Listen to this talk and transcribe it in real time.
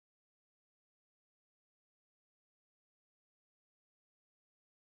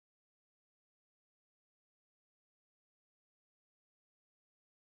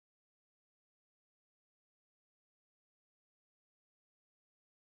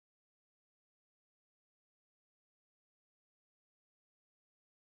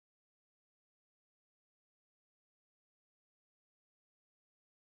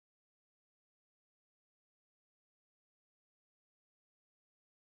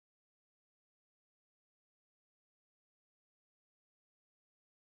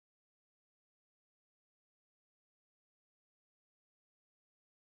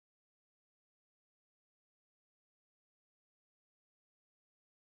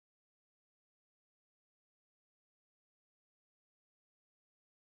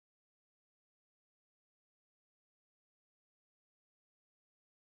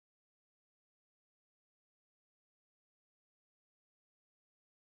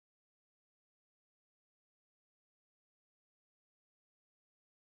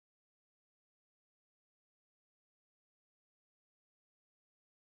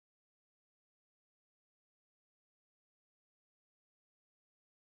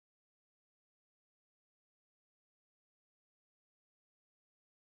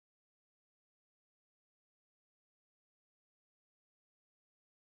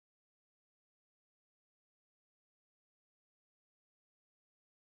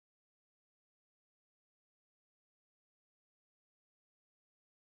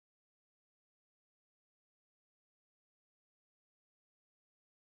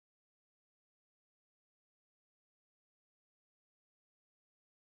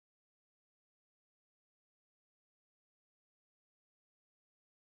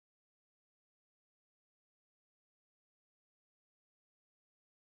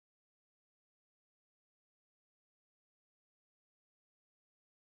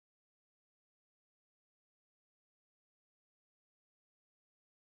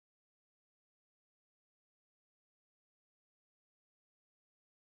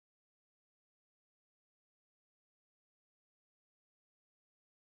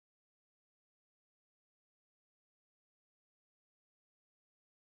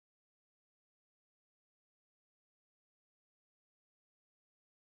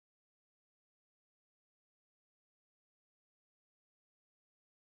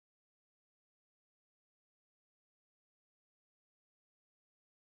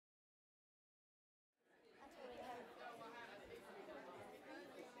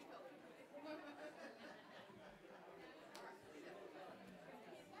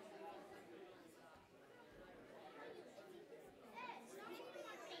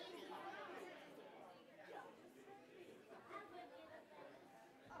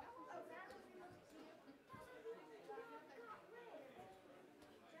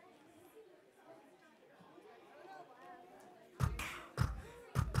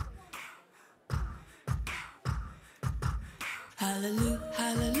Hallelujah,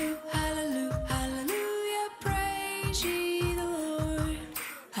 hallelujah, hallelujah, hallelujah, praise ye the Lord.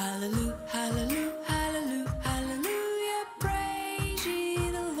 Hallelujah, hallelujah, hallelujah, hallelujah, praise ye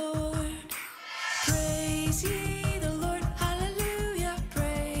the Lord. Praise ye the Lord, hallelujah,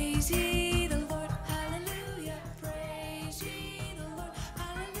 praise ye the Lord, hallelujah, praise ye the Lord,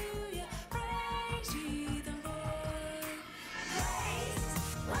 hallelujah, praise ye the Lord. Praise,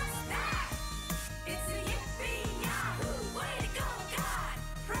 what's that? It's a yippee yahoo! Way to go, God!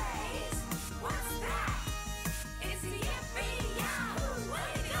 Praise, what's that? It's a yippee yahoo! Way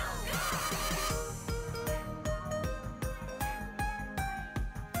to go, God!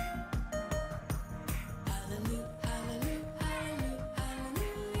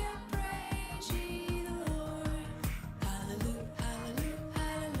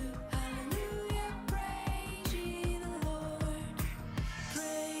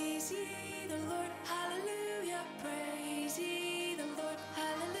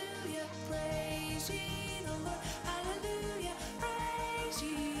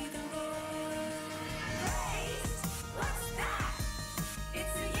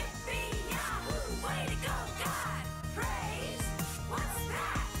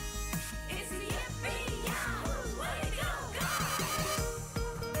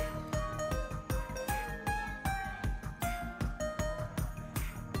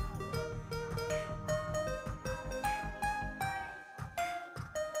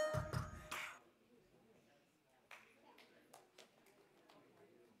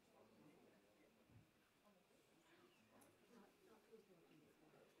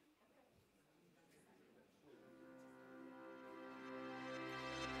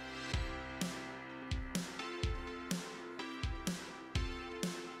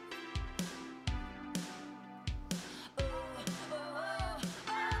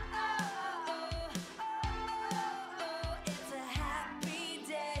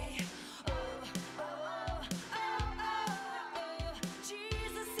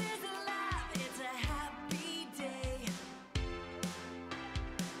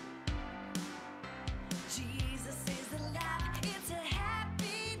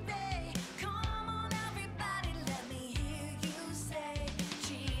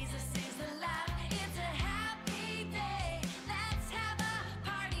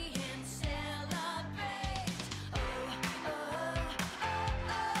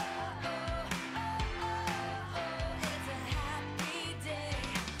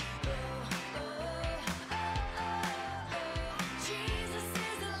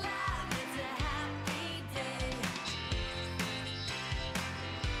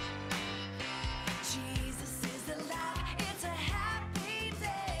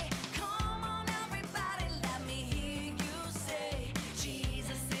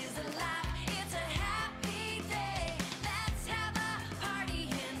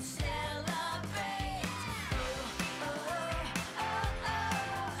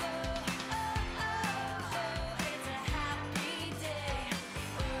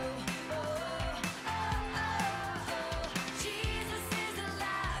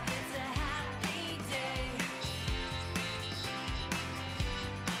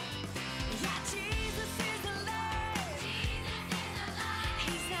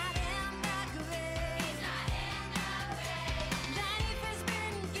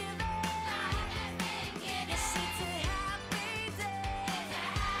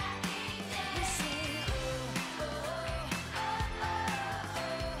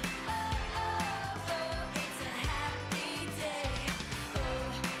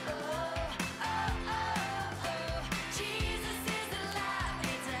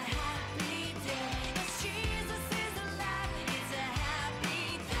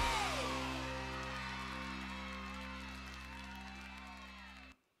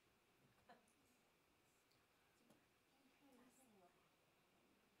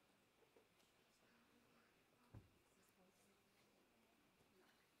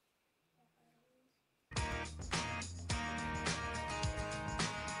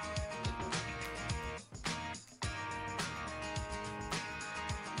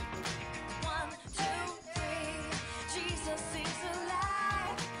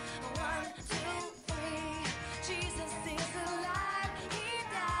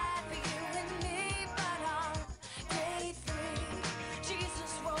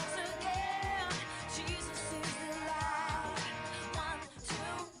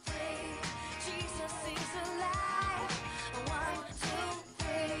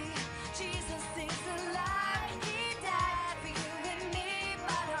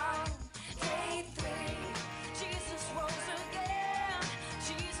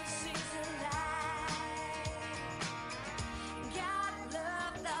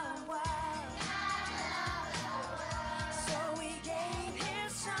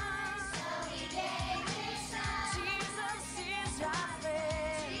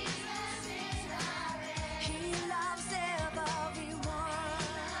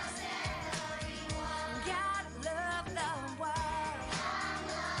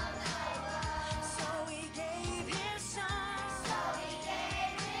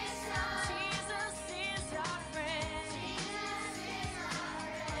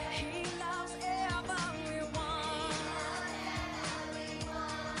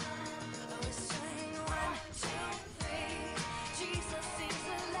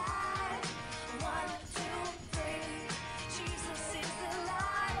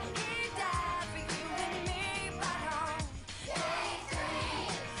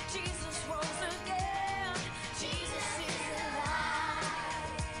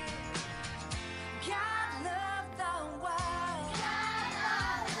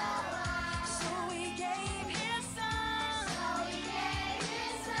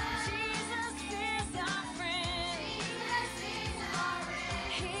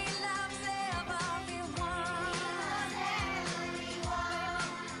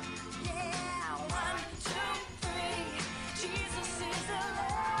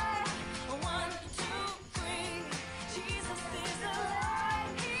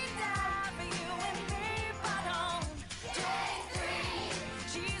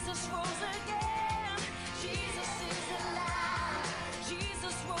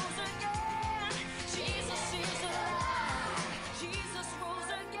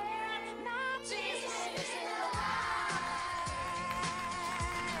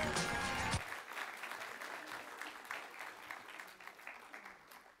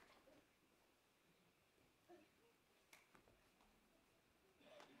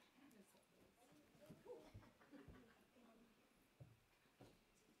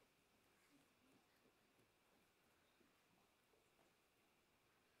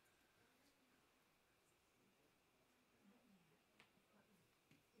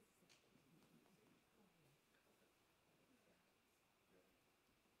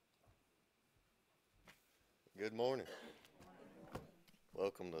 Good morning.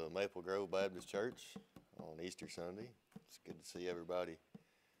 Welcome to Maple Grove Baptist Church on Easter Sunday. It's good to see everybody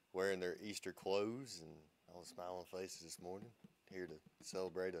wearing their Easter clothes and all smiling faces this morning, here to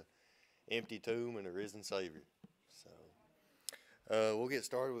celebrate a empty tomb and a risen Savior. So we'll get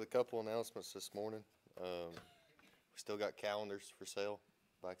started with a couple announcements this morning. We still got calendars for sale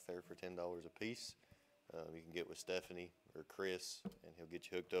back there for $10 a piece. You can get with Stephanie or Chris, and he'll get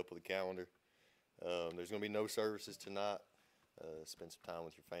you hooked up with a calendar. There's going to be no services tonight. Spend some time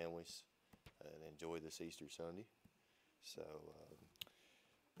with your families and enjoy this Easter Sunday. So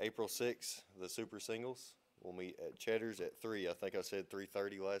April 6th, the Super Singles will meet at Cheddar's at 3. I think I said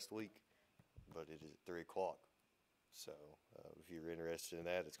 3:30 last week, but it is at 3 o'clock. So if you're interested in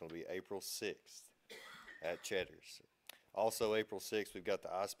that, it's going to be April 6th at Cheddar's. Also April 6th, we've got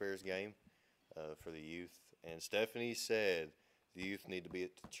the Ice Bears game for the youth. And Stephanie said the youth need to be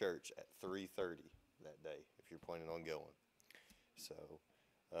at the church at 3:30 that day if you're planning on going. So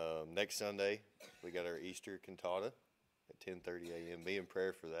next Sunday, we got our Easter cantata at 10:30 a.m. Be in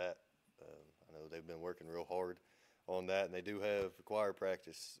prayer for that. I know they've been working real hard on that, and they do have choir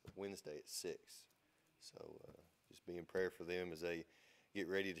practice Wednesday at 6. So just be in prayer for them as they get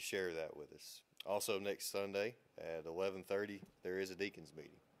ready to share that with us. Also next Sunday at 11:30, there is a deacons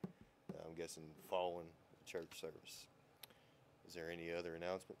meeting. I'm guessing following church service. Is there any other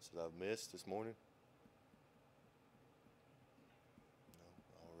announcements that I've missed this morning? No?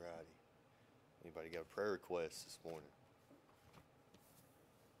 All righty. Anybody got a prayer request this morning?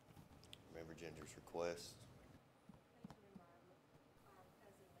 Remember Ginger's request?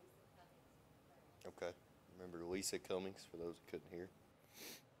 Okay. Remember Lisa Cummings, for those who couldn't hear.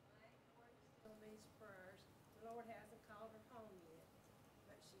 These prayers, the Lord hasn't called her home yet,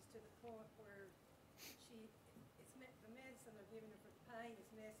 but she's to the point where the medicine they're giving her for the pain is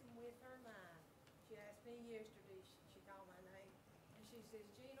messing with her mind. She asked me yesterday, she called my name, and she says,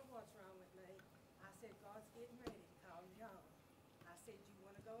 Gina, what's wrong with me? I said, God's getting ready to call you home. I said, you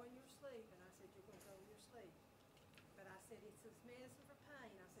want to go in your sleep? And I said, you're going to go in your sleep. But I said, it's this medicine for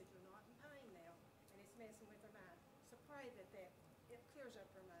pain. I said, you're not in pain now, and it's messing with her mind. So pray that it clears up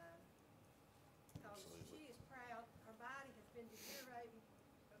her mind. Because she is proud. Her body has been deteriorating,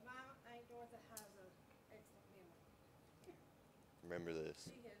 but my Aunt Dorothy has an excellent memory. Remember this.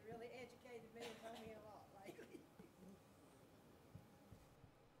 She has really educated me and told me a lot lately.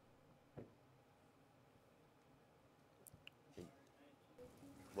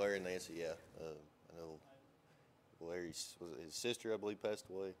 Larry and Nancy, yeah. I know Larry's, was it his sister, I believe, passed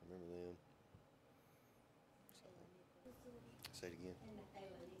away. Remember them? So, say it again.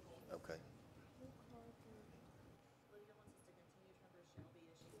 Okay. Lydia wants us to continue to remember Shelby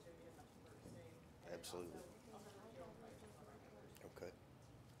as she's doing a much work soon. Absolutely. Okay.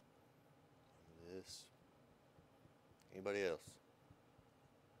 This. Anybody else?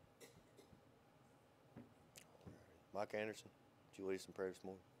 Mike Anderson, would you lead us in prayer this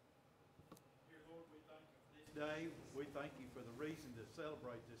morning? Dear Lord, we thank you for this day. We thank you for the reason to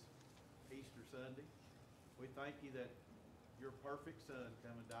celebrate this Easter Sunday. We thank you that your perfect Son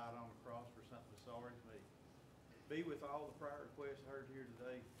come and died on the cross for something as sorry as me. Be with all the prayer requests heard here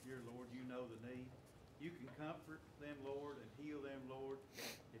today. Dear Lord, you know the need. You can comfort them, Lord, and heal them, Lord,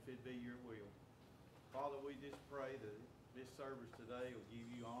 if it be your will. Father, we just pray that this service today will give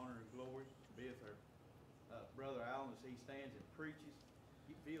you honor and glory. Be with our Brother Allen as he stands and preaches.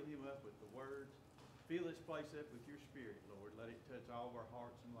 You fill him up with the words. Fill this place up with your spirit, Lord. Let it touch all of our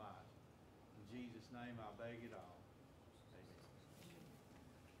hearts and lives. In Jesus' name, I beg it all. Amen.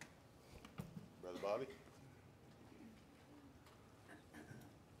 Brother Bobby?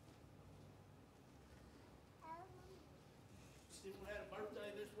 Stephen had a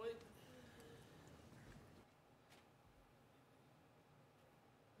birthday this week.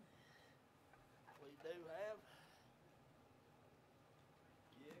 We do have.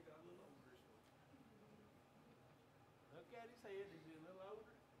 Yeah, got a little older this week. Look at his head, is he a little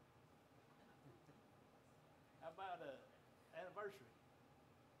older? How about anniversary?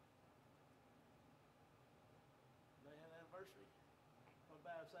 They had an anniversary. What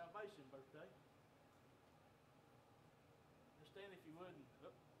about Salvation birthday? Just stand if you wouldn't.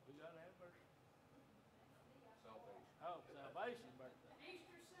 Oh, we got an anniversary. Salvation. Oh, Salvation birthday.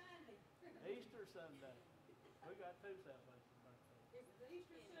 Easter Sunday. Easter Sunday. We got two Salvation birthdays. It was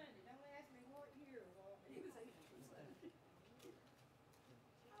Easter Sunday. Don't ask me what year it was, but it was Easter Sunday.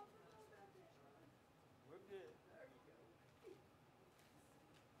 We're good. There you go.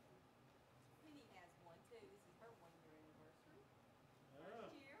 Penny has one too. This is her 1-year anniversary. Oh.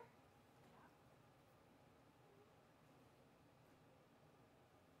 First year.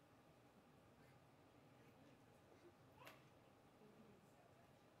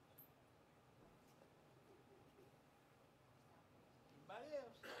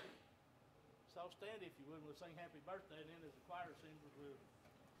 y'all stand if you would. We'll sing happy birthday, and then as the choir assembles, we'll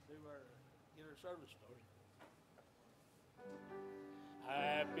get our service started.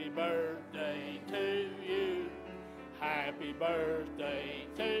 Happy birthday to you. Happy birthday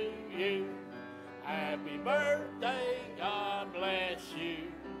to you. Happy birthday, God bless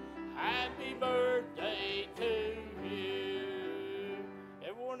you. Happy birthday to you.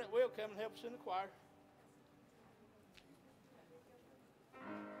 Everyone that will, come and help us in the choir.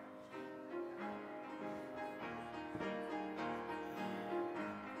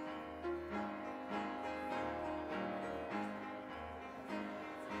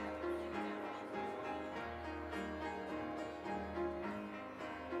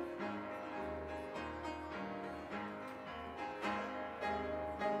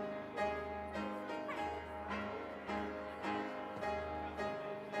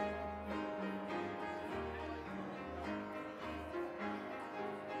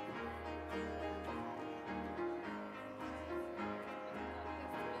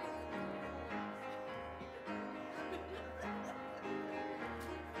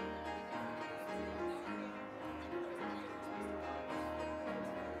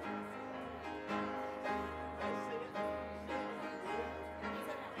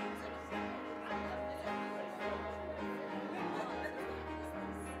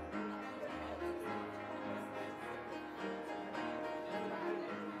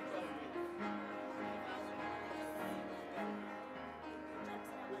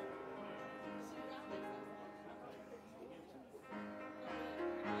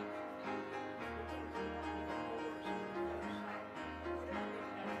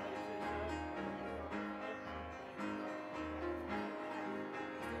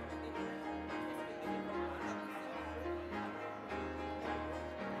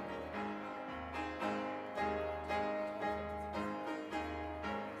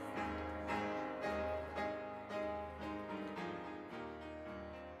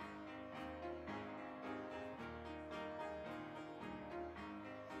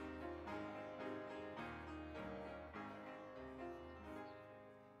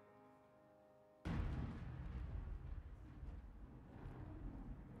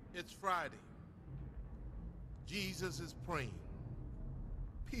 It's Friday. Jesus is praying.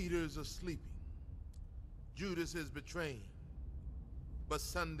 Peter's asleep. Judas is betraying. But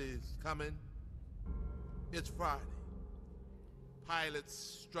Sunday's coming. It's Friday. Pilate's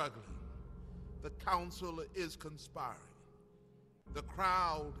struggling. The council is conspiring. The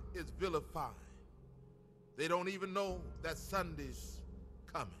crowd is vilifying. They don't even know that Sunday's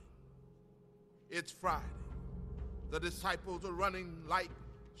coming. It's Friday. The disciples are running like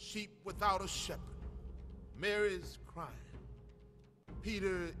sheep without a shepherd. Mary's crying.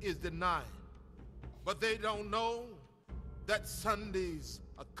 Peter is denying. But they don't know that Sundays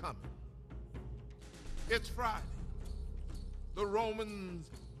are coming. It's Friday. The Romans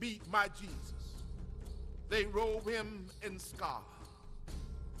beat my Jesus. They robe him in scarlet.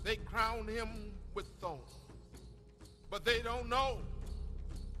 They crown him with thorns. But they don't know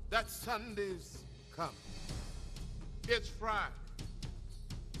that Sunday's coming. It's Friday.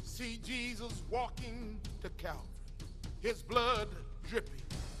 See Jesus walking to Calvary. His blood dripping.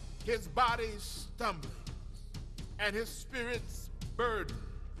 His body stumbling. And his spirit's burdened.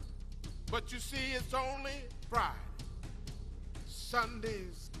 But you see, it's only Friday.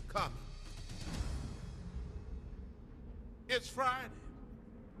 Sunday's coming. It's Friday.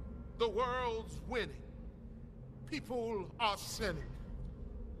 The world's winning. People are sinning.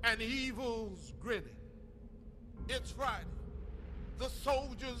 And evil's grinning. It's Friday. The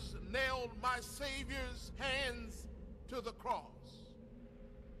soldiers nailed my Savior's hands to the cross.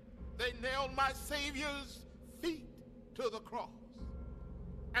 They nailed my Savior's feet to the cross.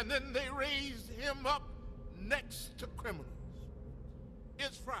 And then they raised him up next to criminals.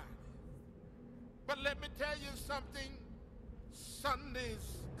 It's Friday. But let me tell you something.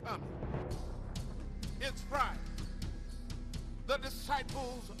 Sunday's coming. It's Friday. The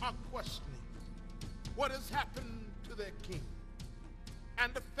disciples are questioning what has happened to their king.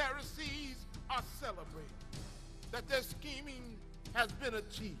 And the Pharisees are celebrating that their scheming has been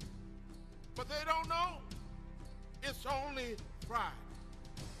achieved. But they don't know it's only Friday.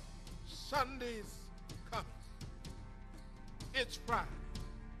 Sunday's coming. It's Friday.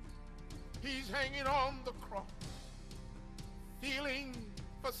 He's hanging on the cross, feeling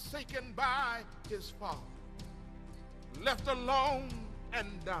forsaken by his Father, left alone and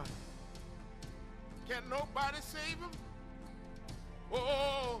dying. Can nobody save him?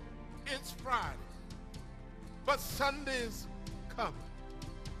 Oh, it's Friday, but Sunday's coming.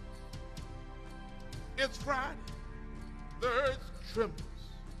 It's Friday. The earth trembles.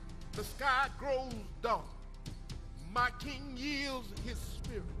 The sky grows dark. My King yields his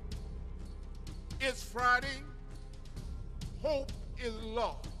spirit. It's Friday. Hope is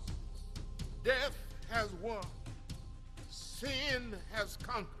lost. Death has won. Sin has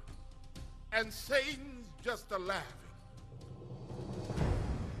conquered. And Satan's just a-laughing.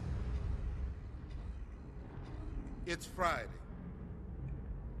 It's Friday.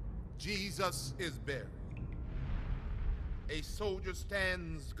 Jesus is buried. A soldier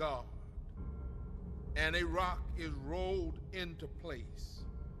stands guard, and a rock is rolled into place.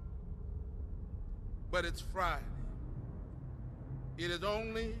 But it's Friday. It is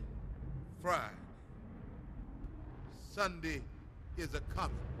only Friday. Sunday is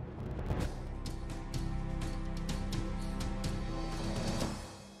a-coming.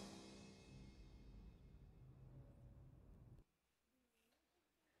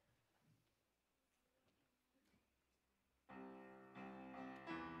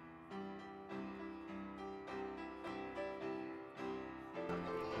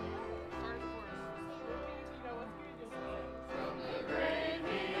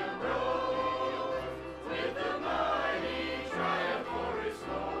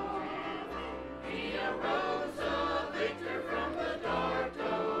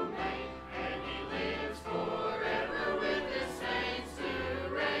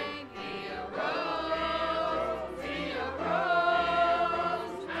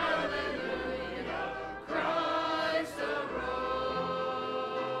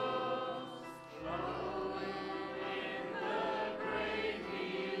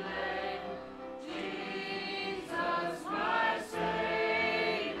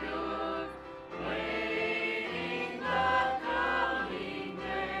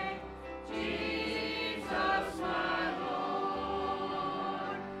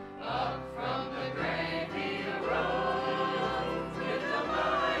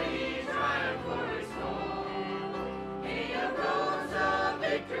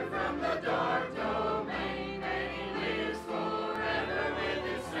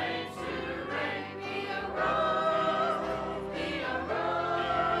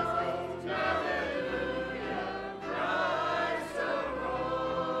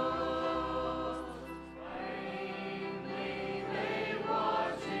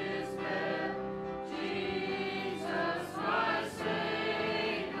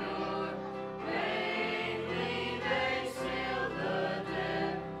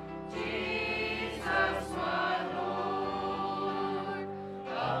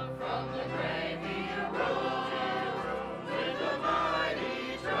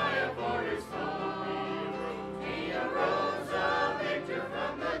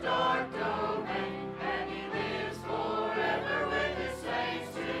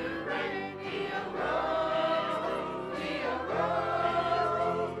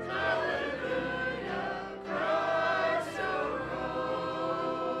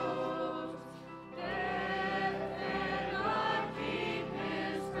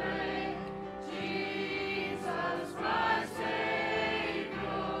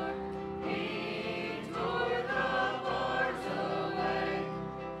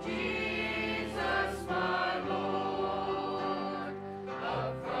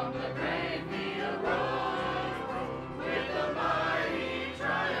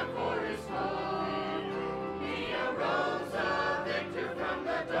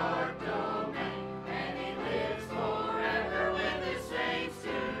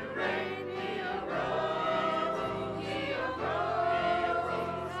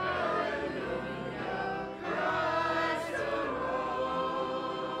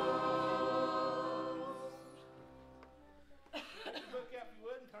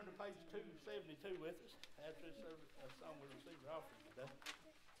 Page 272 with us. After this song we received our offering today.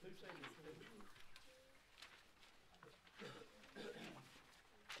 272.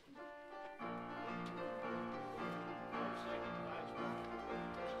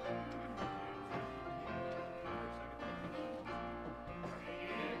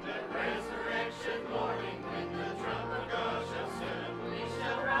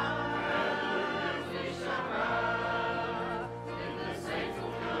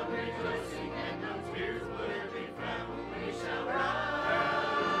 We shall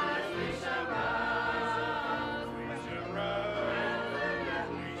rise, we shall rise.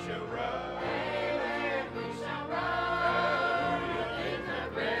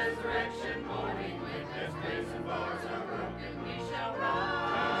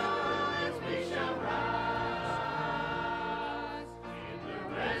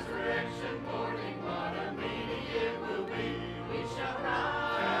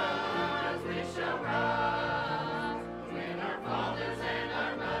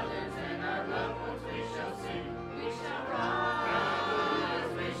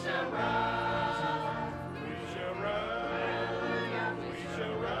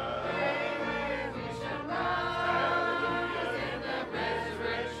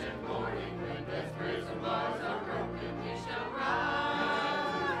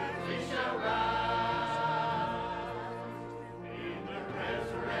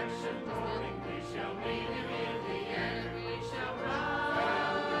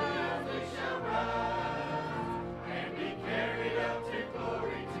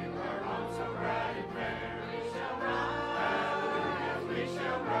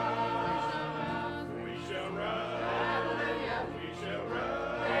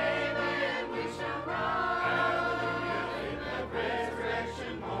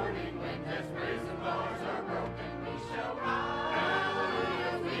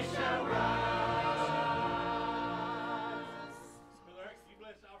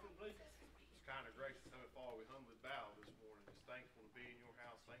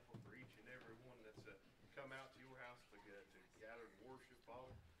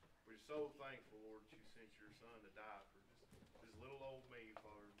 we're so thankful, Lord, that you sent your son to die for just this little old me,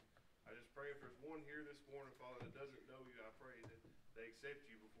 Father. I just pray if there's one here this morning, Father, that doesn't know you, I pray that they accept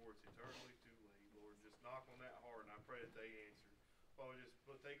you before it's eternally too late, Lord. Just knock on that heart, and I pray that they answer. Father, just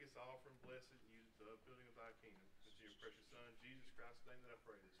take this offering, bless it, and use it for the upbuilding of thy kingdom. It's in your precious Son, Jesus Christ's name, that I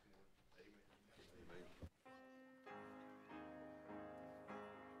pray this morning. Amen. Amen.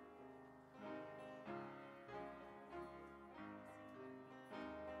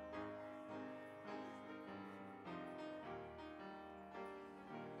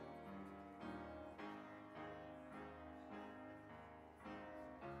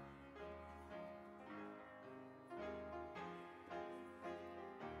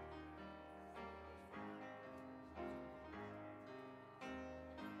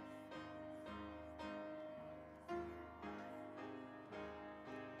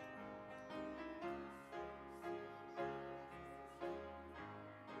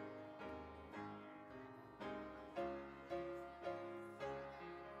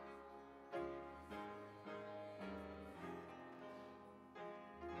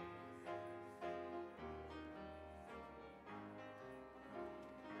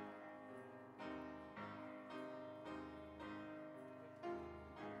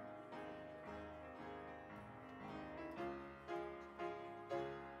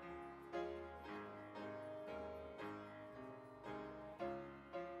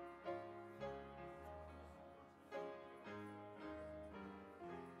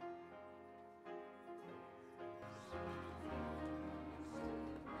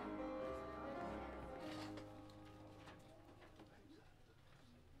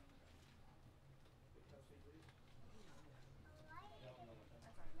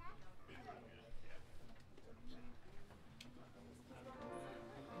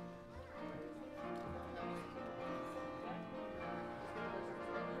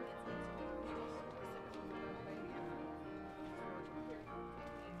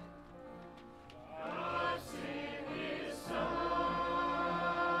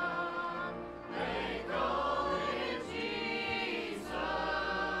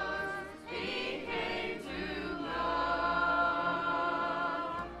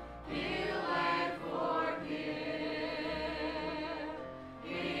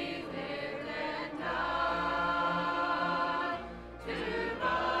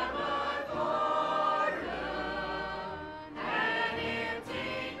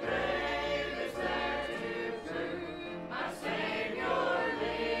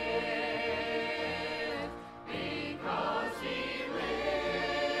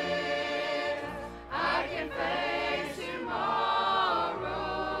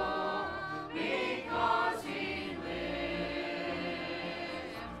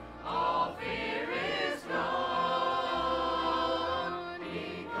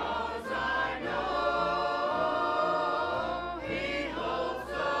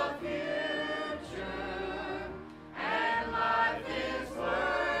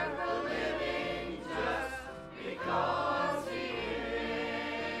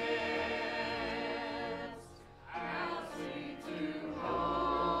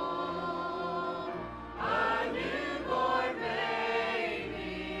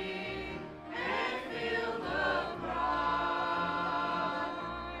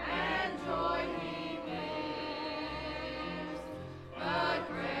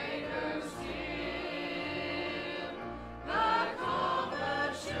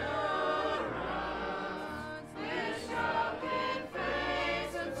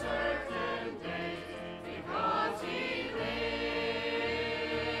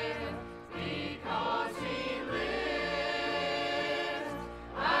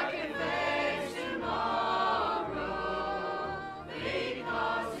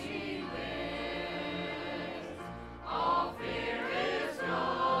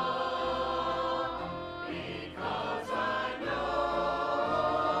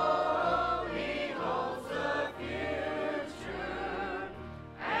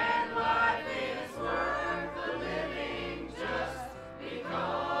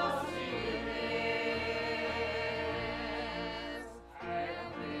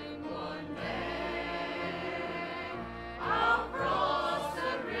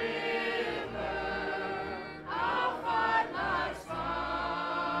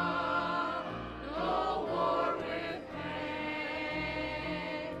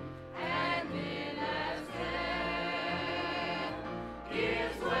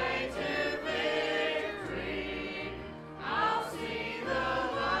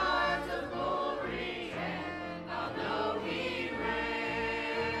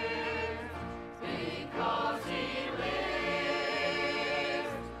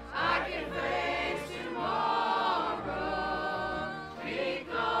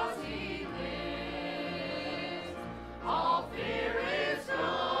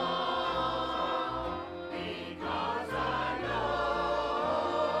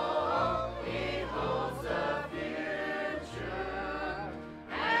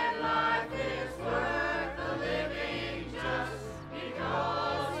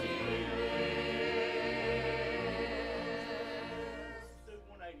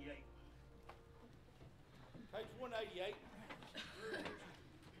 188.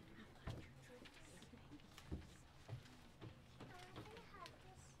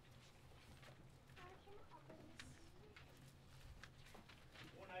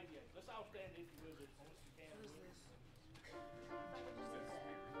 Let's all stand if you will, this once you can.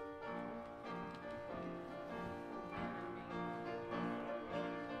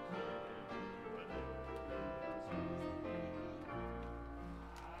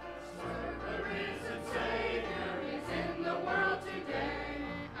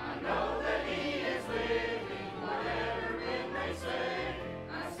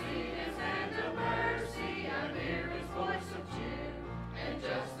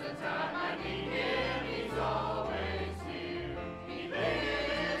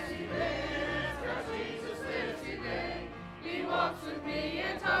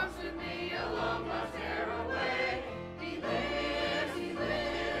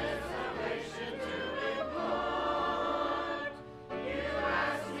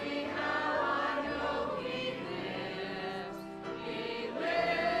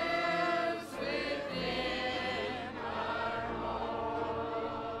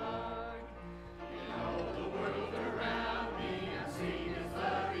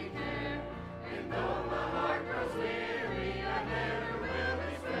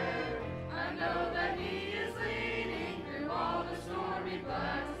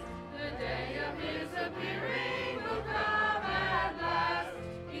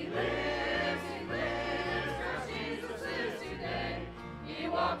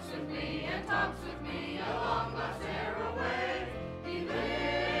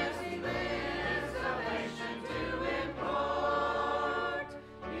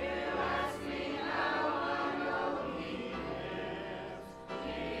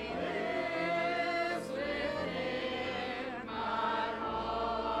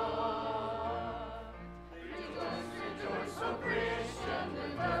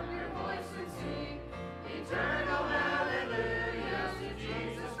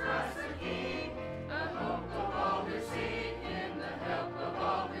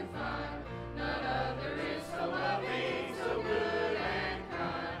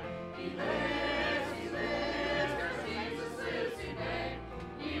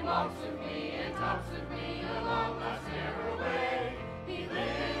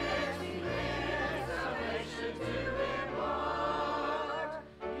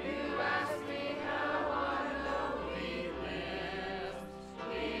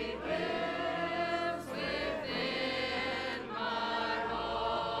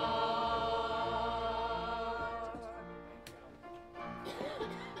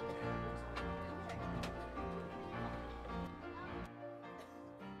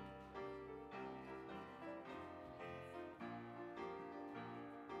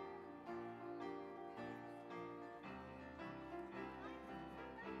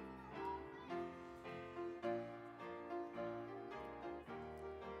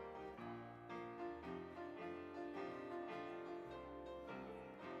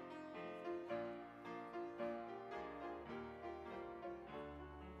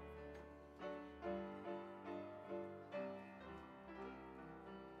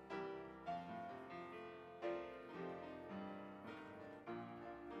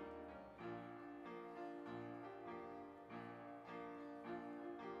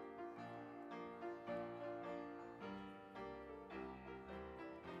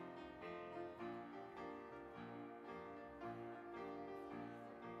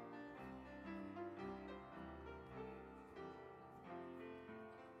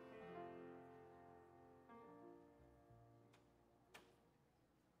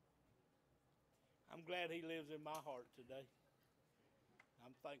 I'm glad he lives in my heart today.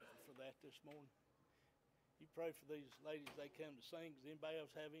 I'm thankful for that this morning. You pray for these ladies they come to sing. Does anybody else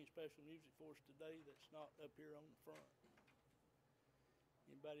have any special music for us today that's not up here on the front?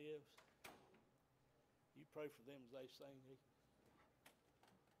 Anybody else? You pray for them as they sing.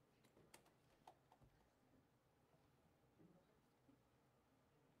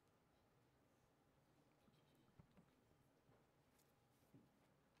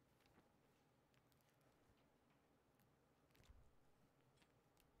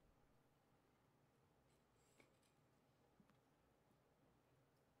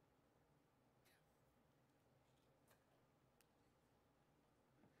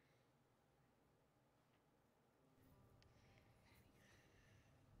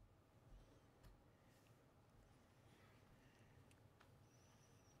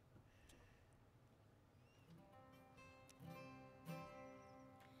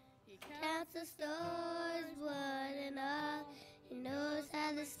 Counts the stars, one and all. He knows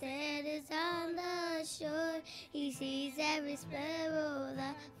how the sand is on the shore. He sees every sparrow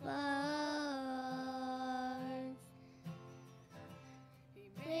that flies.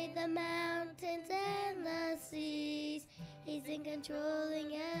 He made the mountains and the seas. He's in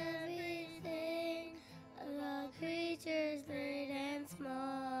controlling everything. All creatures great and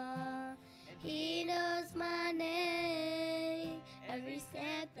small. He knows my name. Every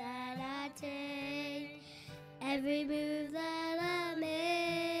step that I take, every move that I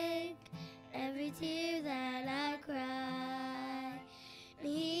make, every tear that I cry.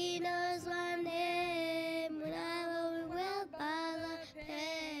 He knows my name when I'm overwhelmed by the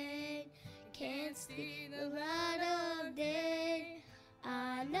pain. Can't see the light of day.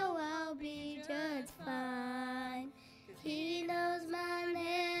 I know I'll be just fine. He knows my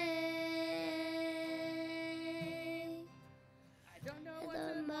name. I don't know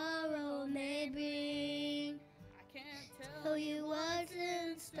what Tomorrow may bring. I can't Tell you what's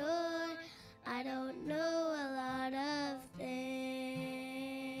in store. I don't know a lot of things.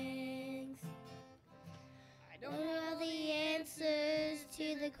 I Don't know the answers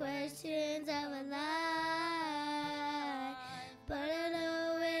to the questions of a life, but I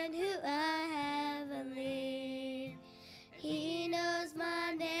know in who I have a lead. He knows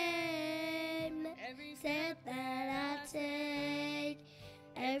my name. Every step that I take,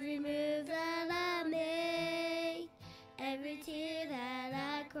 every move that I make, every tear that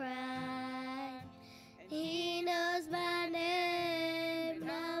I cry. He knows my name.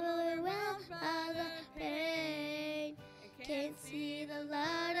 I'm overwhelmed by the pain. Can't see the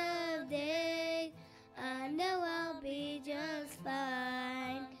light of day. I know I'll be just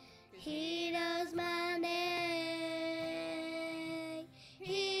fine. He knows my name.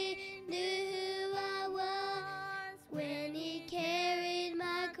 He knew who I was when he carried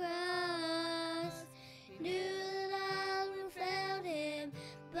my cross. He knew that I failed him,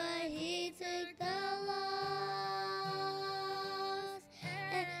 but he took the loss.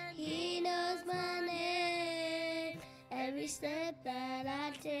 And he knows my name. Every step that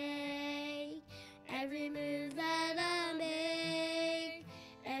I take, every move that I make,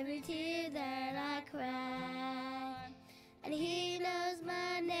 every tear that I cry. And he knows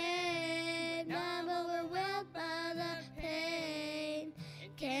my name. I'm overwhelmed by the pain.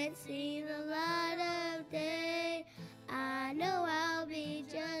 Can't see the light of day. I know I'll be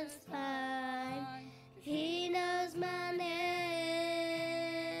just fine. He knows my name.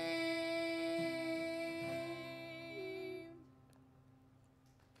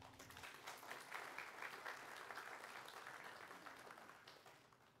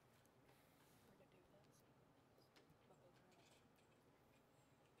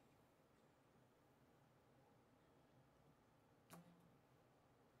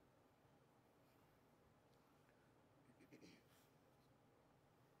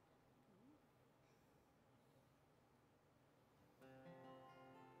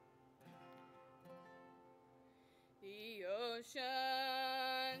 The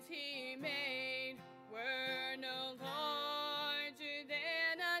oceans he made were no larger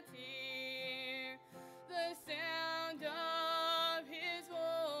than a tear. The sound of his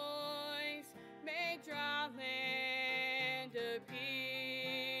voice made dry land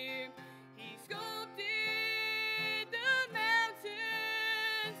appear. He sculpted the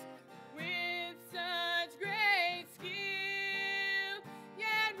mountains with such great skill.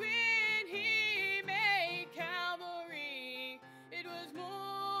 Yet when he made Calvary, it was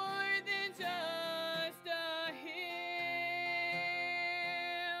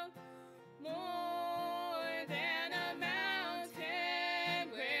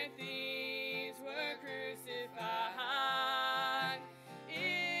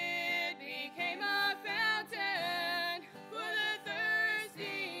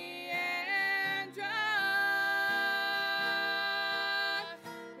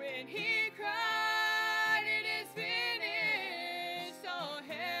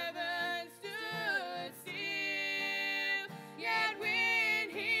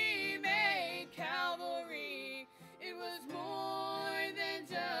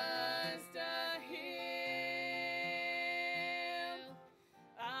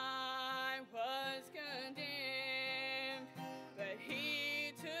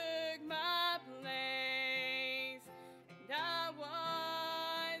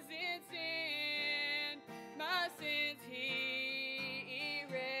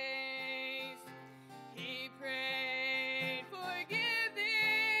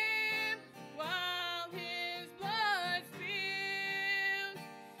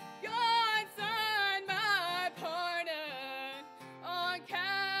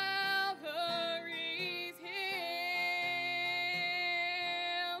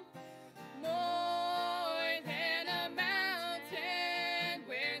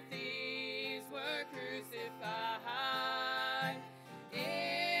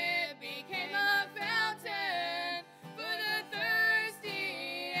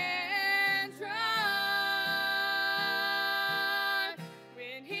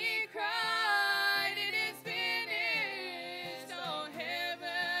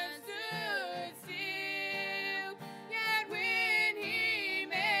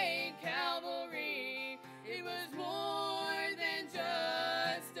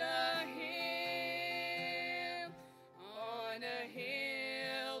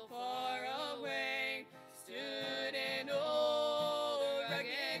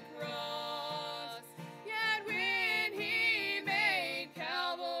cross. Yet when he made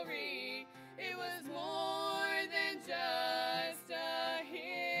Calvary, it was more than just a hill.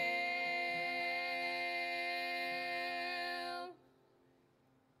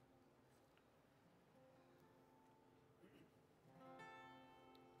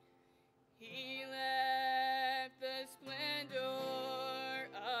 He left the splendor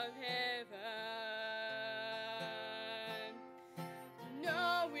of heaven,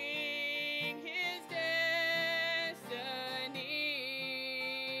 knowing his destiny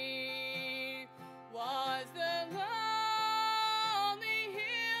was the lonely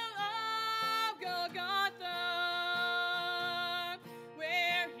hill of Golgotha,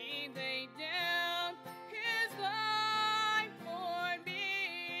 where he laid down his life for me.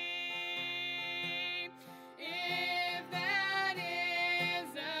 If that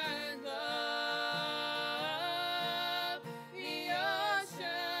isn't love, the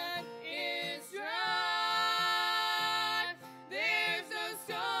ocean is dry. There's no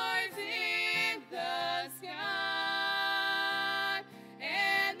stars in the sky,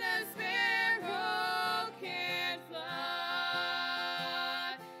 and the sparrow can't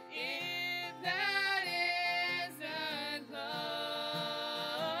fly. If that isn't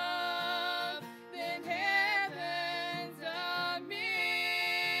love, then heaven's a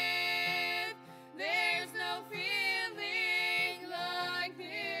myth. There's no feeling like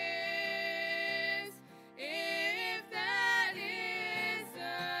this. If that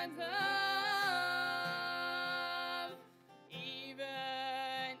isn't love,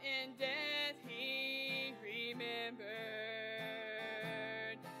 even in death he remembered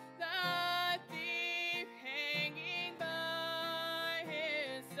the thief hanging by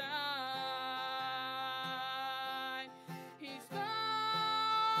his side. He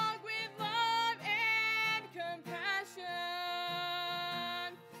spoke with love and compassion.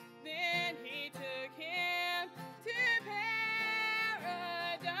 Then he took him to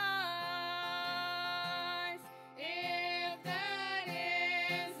paradise. If that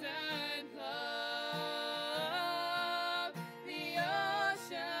isn't love, the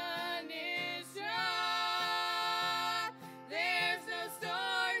ocean is dry. There's no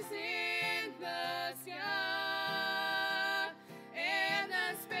stars in the sky, and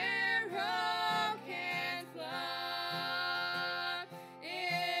the sparrow can't fly.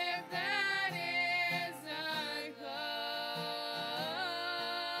 If that isn't love,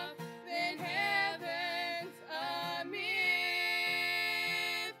 then heaven's a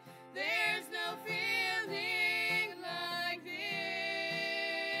myth. There's no feeling like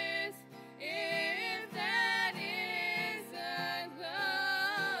this. If that isn't love.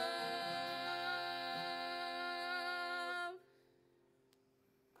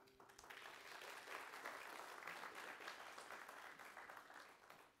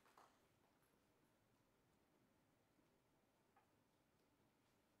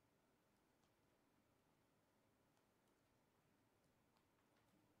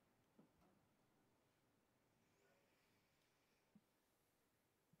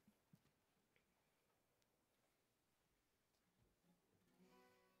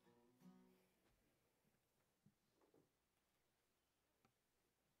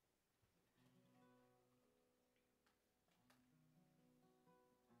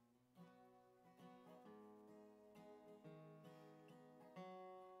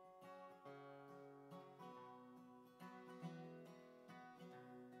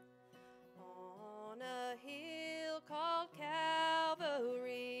 On a hill called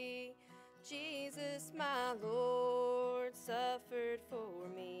Calvary, Jesus my Lord suffered for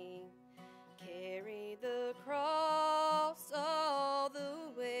me, carried the cross all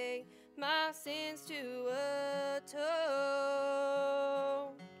the way, my sins to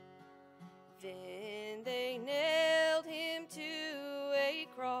atone. Then they nailed him to a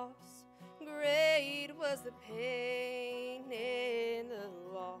cross, great was the pain and the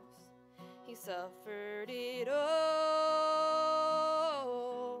loss. He suffered it all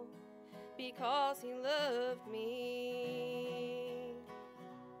because he loved me.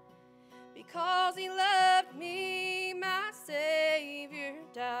 Because he loved me, my Savior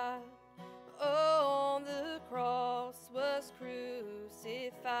died. On the cross was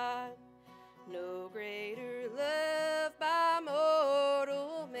crucified. No greater love by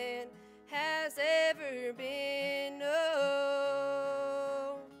mortal man has ever been known.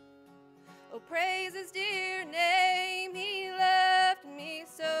 Oh, praise his dear name, he loved me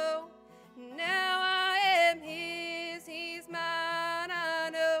so. Now I am his.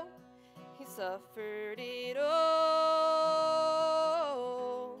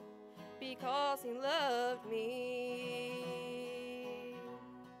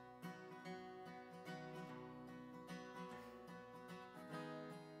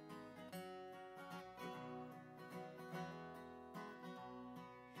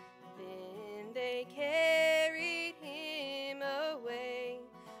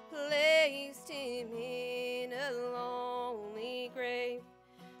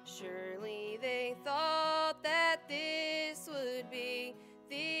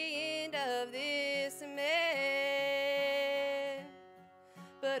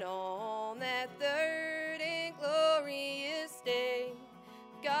 But on that third and glorious day,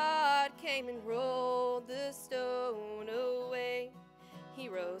 God came and rolled the stone away. He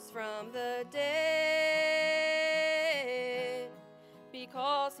rose from the dead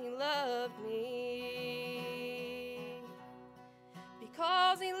because He loved me.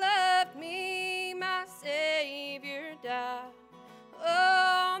 Because He loved me, my Savior died.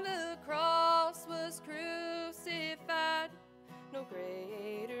 On the cross was crucified. No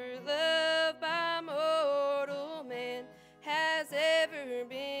greater love by mortal man has ever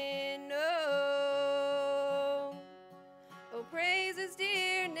been known. Oh, praise His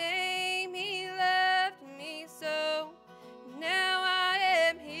dear name, He loved me so. Now I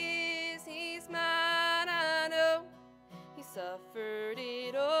am His, He's mine, I know. He suffered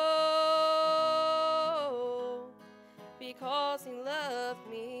it all because He loved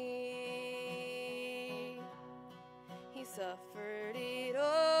me. He suffered it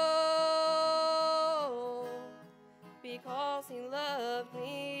all because He loved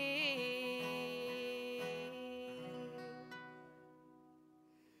me.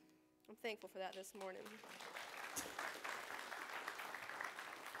 I'm thankful for that this morning.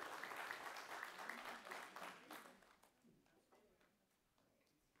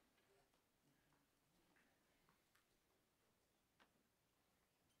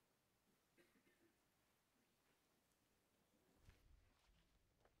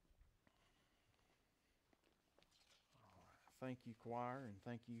 Thank you, choir, and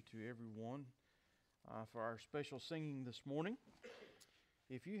thank you to everyone for our special singing this morning.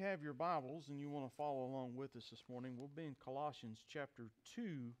 If you have your Bibles and you want to follow along with us this morning, we'll be in Colossians chapter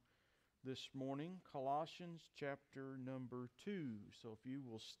 2 this morning. Colossians chapter number 2. So if you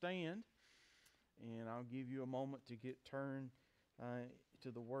will stand, and I'll give you a moment to get turned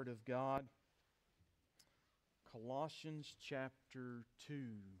to the Word of God. Colossians chapter 2.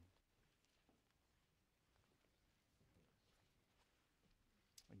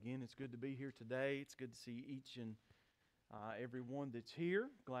 Again, it's good to be here today. It's good to see each and everyone that's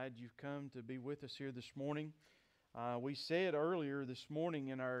here. Glad you've come to be with us here this morning. We said earlier this morning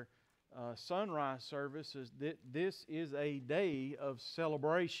in our sunrise service that this is a day of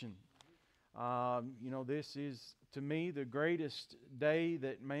celebration. This is, to me, the greatest day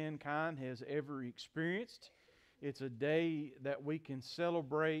that mankind has ever experienced. It's a day that we can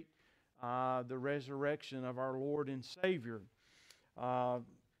celebrate the resurrection of our Lord and Savior.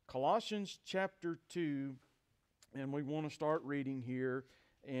 Colossians chapter 2, and we want to start reading here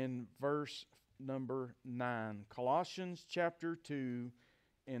in verse number 9. Colossians chapter 2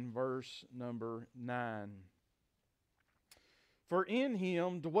 and verse number 9. For in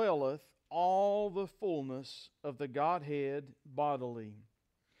Him dwelleth all the fullness of the Godhead bodily,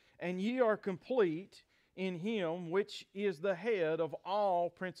 and ye are complete in Him which is the head of all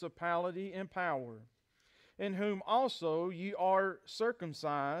principality and power, in whom also ye are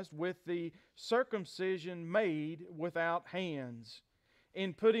circumcised with the circumcision made without hands,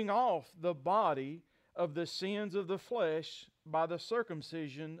 in putting off the body of the sins of the flesh by the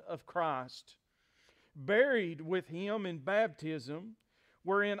circumcision of Christ, buried with Him in baptism,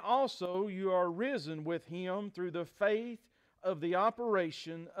 wherein also you are risen with Him through the faith of the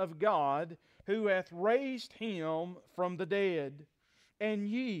operation of God, who hath raised Him from the dead, and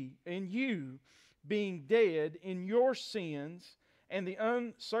you, being dead in your sins and the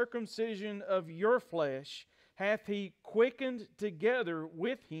uncircumcision of your flesh, hath He quickened together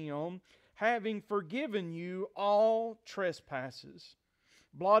with Him, having forgiven you all trespasses,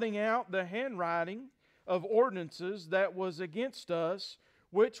 blotting out the handwriting of ordinances that was against us,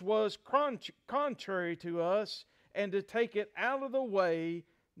 which was contrary to us, and to take it out of the way,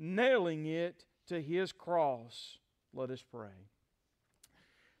 nailing it to His cross. Let us pray.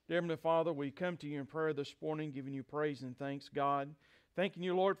 Dear Heavenly Father, we come to you in prayer this morning, giving you praise and thanks, God. Thanking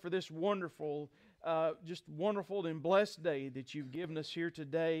you, Lord, for this wonderful and blessed day that you've given us here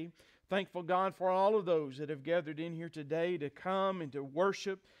today. Thankful, God, for all of those that have gathered in here today to come and to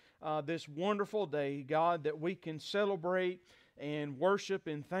worship this wonderful day, God, that we can celebrate and worship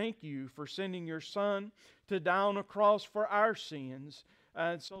and thank you for sending your Son to die on a cross for our sins,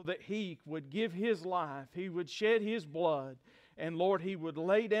 so that He would give His life, He would shed His blood, and Lord, He would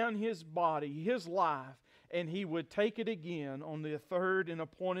lay down His body, His life, and He would take it again on the third and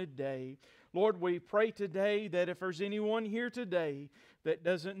appointed day. Lord, we pray today that if there's anyone here today that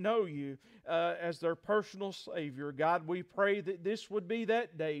doesn't know you as their personal Savior, God, we pray that this would be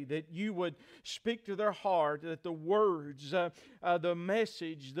that day, that you would speak to their heart, that the words, the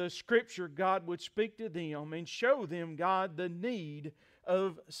message, the Scripture, God, would speak to them and show them, God, the need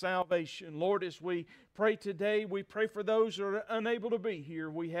of salvation. Lord, as we pray today, we pray for those who are unable to be here.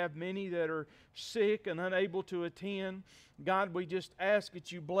 We have many that are sick and unable to attend. God, we just ask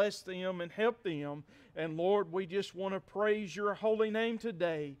that you bless them and help them. And Lord, we just want to praise your holy name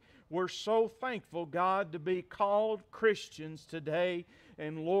today. We're so thankful, God, to be called Christians today.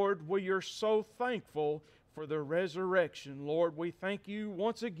 And Lord, we are so thankful for the resurrection. Lord, we thank you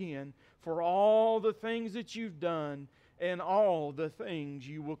once again for all the things that you've done and all the things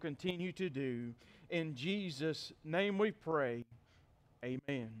you will continue to do. In Jesus' name we pray.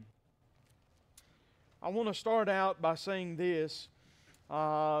 Amen. I want to start out by saying this.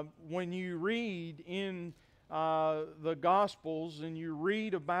 When you read in the Gospels and you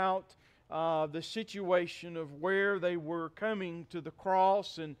read about the situation of where they were coming to the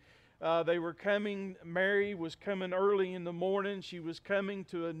cross, and they were coming, Mary was coming early in the morning. She was coming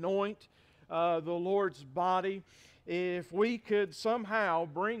to anoint the Lord's body. If we could somehow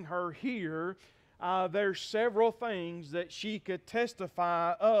bring her here, there's several things that she could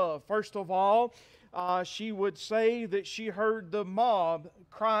testify of. First of all, she would say that she heard the mob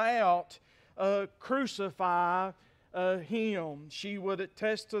cry out, "Crucify him." She would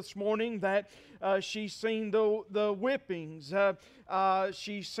attest this morning that she's seen the whippings,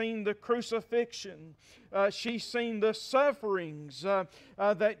 she's seen the crucifixion, she's seen the sufferings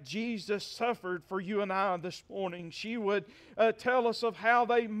that Jesus suffered for you and I this morning. She would tell us of how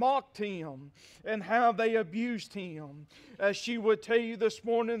they mocked him and how they abused him. She would tell you this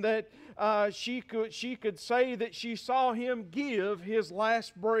morning that she could say that she saw him give his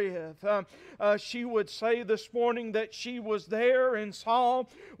last breath. She would say this morning that she was there and saw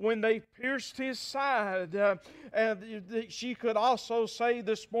when they pierced his side. And she could also say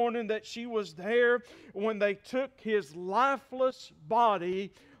this morning that she was there when they took his lifeless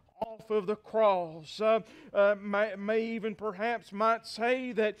body off of the cross. May even perhaps might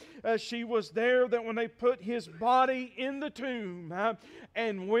say that she was there that when they put his body in the tomb,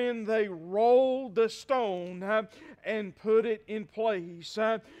 and when they rolled the stone and put it in place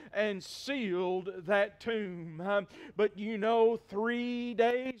and sealed that tomb. But you know, 3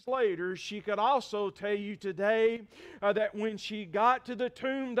 days later, she could also tell you today that when she got to the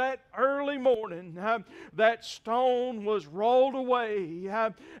tomb that early morning, that stone was rolled away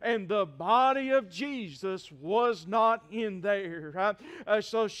and the body of Jesus was not in there.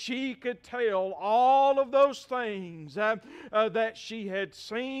 So she could tell all of those things that she had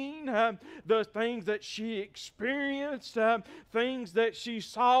seen, the things that she experienced, things that she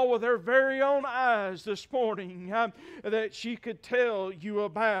saw with her very own eyes this morning, that she could tell you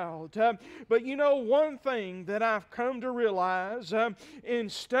about. But you know, one thing that I've come to realize in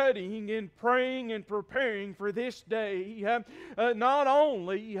studying and praying and preparing for this day, not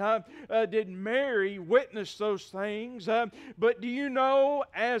only did Mary witness those things, but do you know,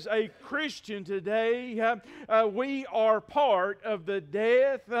 as a Christian today, we are part of the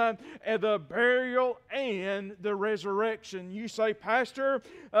death and the burial and the resurrection. You say, "Pastor,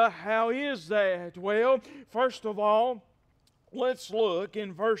 how is that?" Well, first of all, let's look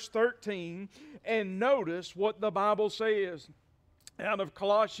in verse 13 and notice what the Bible says. Out of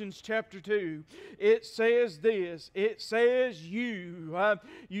Colossians chapter 2, it says this. It says you.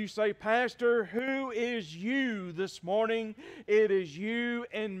 You say, "Pastor, who is you this morning?" It is you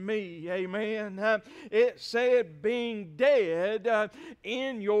and me. Amen. It said, being dead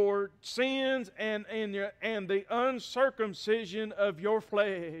in your sins and the uncircumcision of your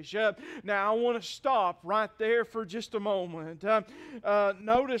flesh. Now I want to stop right there for just a moment.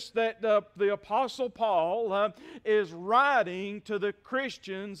 Notice that the Apostle Paul is writing to the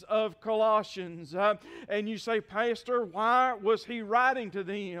Christians of Colossians. And you say, "Pastor, why was he writing to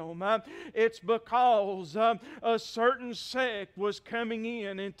them?" It's because a certain sect was coming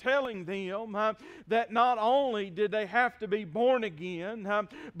in and telling them that not only did they have to be born again,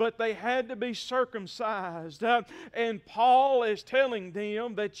 but they had to be circumcised. And Paul is telling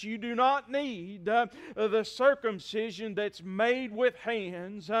them that you do not need the circumcision that's made with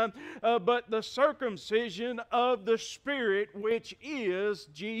hands, but the circumcision of the Spirit, which is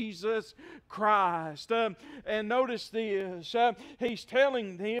Jesus Christ. And notice this. He's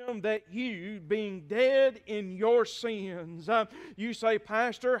telling them that you, being dead in your sins. You say,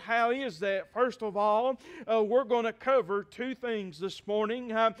 "Pastor, how is that?" First of all, we're going to cover two things this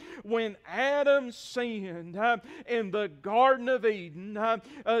morning. When Adam sinned in the Garden of Eden,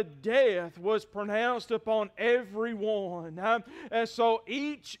 death was pronounced upon everyone. And so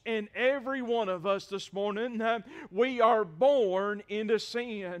each and every one of us this morning, we are born born into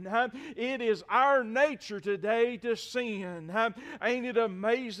sin. It is our nature today to sin. Ain't it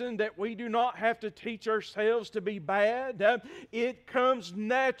amazing that we do not have to teach ourselves to be bad? It comes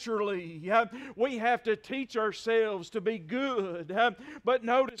naturally. We have to teach ourselves to be good. But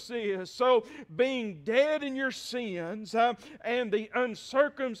notice this. So, being dead in your sins and the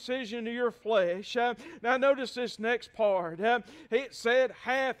uncircumcision of your flesh. Now notice this next part. It said,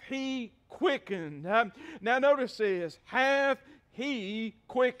 hath He quickened. Now notice this. Hath He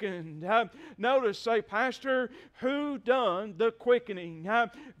quickened. Notice, say, Pastor, who done the quickening?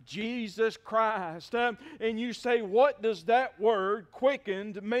 Jesus Christ. And you say, what does that word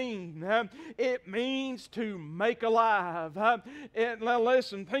quickened mean? It means to make alive. And now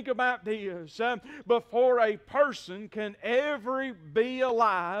listen, think about this. Before a person can ever be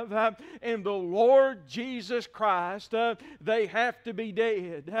alive in the Lord Jesus Christ, they have to be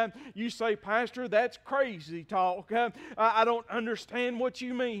dead. You say, Pastor, that's crazy talk. I don't understand what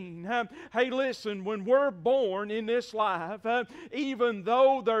you mean. Hey, listen, when we're born in this life, even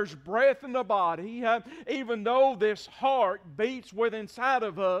though there's breath in the body, even though this heart beats within inside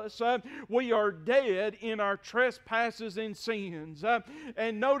of us, we are dead in our trespasses and sins.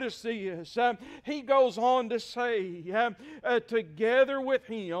 And notice this, he goes on to say, together with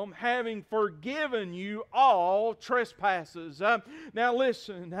Him, having forgiven you all trespasses. Now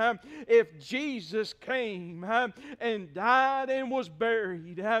listen, if Jesus came and died and was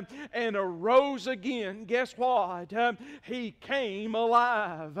buried and arose again, guess what? He came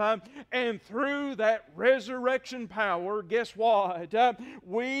alive. And through that resurrection power, guess what?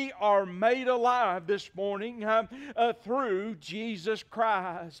 We are made alive this morning through Jesus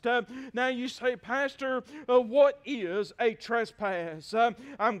Christ. Now you say, Pastor, what is a trespass?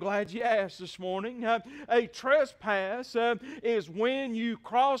 I'm glad you asked this morning. A trespass is when you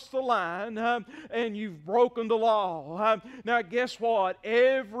cross the line and you've broken the law. Now guess what?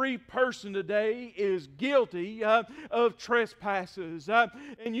 Every person today is guilty of trespasses.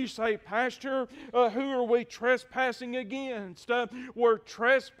 And you say, Pastor, who are we trespassing against? We're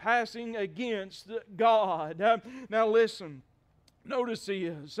trespassing against God. Now listen. Notice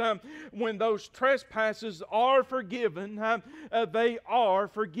this, when those trespasses are forgiven, they are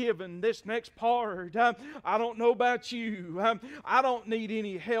forgiven. This next part, I don't know about you. I don't need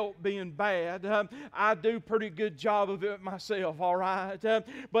any help being bad. I do a pretty good job of it myself, all right?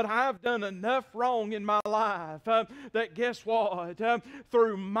 But I've done enough wrong in my life that guess what?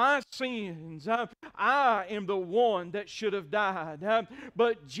 Through my sins, I am the one that should have died.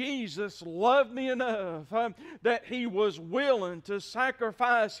 But Jesus loved me enough that He was willing to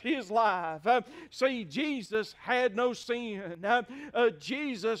sacrifice His life. See, Jesus had no sin.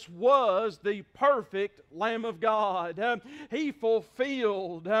 Jesus was the perfect Lamb of God. He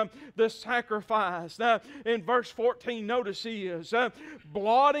fulfilled the sacrifice. Now, in verse 14, notice He is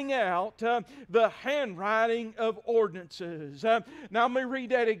blotting out the handwriting of ordinances. Now, let me read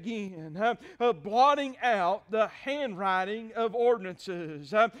that again. Blotting out the handwriting of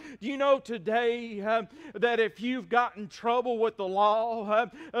ordinances. Do you know today that if you've got in trouble with the law,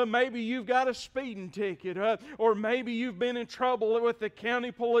 maybe you've got a speeding ticket, or maybe you've been in trouble with the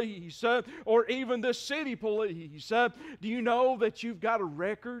county police, or even the city police. Do you know that you've got a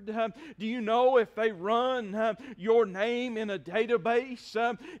record? Do you know if they run your name in a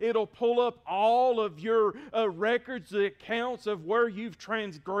database, it'll pull up all of your records, the accounts of where you've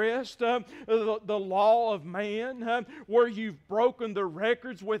transgressed the law of man, where you've broken the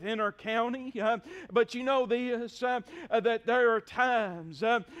records within our county. But you know this, that there are times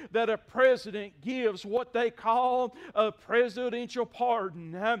that a president gives what they call a presidential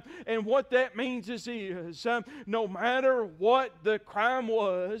pardon. And what that means is no matter what the crime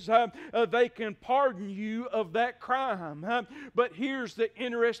was, they can pardon you of that crime. But here's the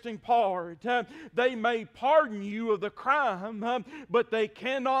interesting part. They may pardon you of the crime, but they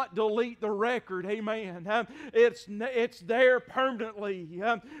cannot delete the record. Amen. It's there permanently.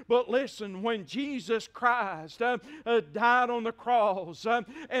 But listen, when Jesus Christ died on the cross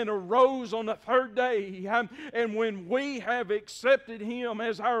and arose on the third day, and when we have accepted Him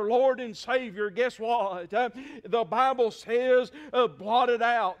as our Lord and Savior, guess what? The Bible says, blotted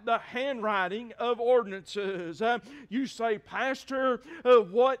out the handwriting of ordinances. You say, Pastor,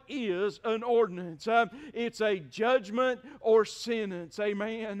 what is an ordinance? It's a judgment or sentence.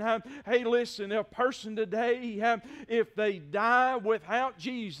 Amen. Hey, listen, a person today, if they die without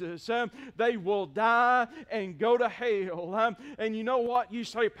Jesus, they will die and go to hell. And you know what? You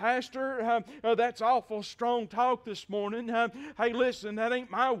say, Pastor, that's awful strong talk this morning. Hey, listen, that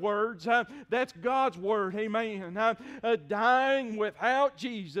ain't my words. That's God's word. Amen. Dying without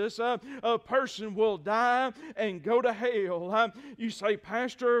Jesus, a person will die and go to hell. You say,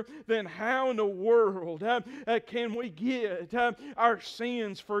 Pastor, then how in the world can we get our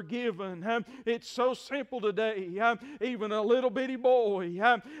sins forgiven? It's so simple today. Even a little bitty boy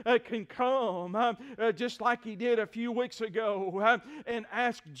can come just like he did a few weeks ago and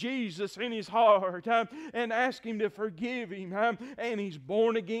ask Jesus in his heart and ask Him to forgive him, and he's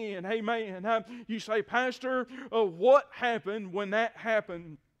born again. Amen. You say, Pastor, what happened when that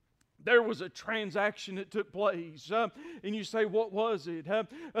happened? There was a transaction that took place. And you say, what was it?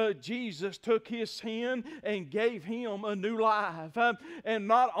 Jesus took his sin and gave him a new life. And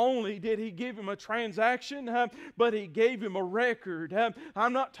not only did He give him a transaction, but He gave him a record.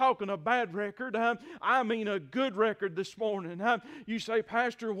 I'm not talking a bad record. I mean a good record this morning. You say,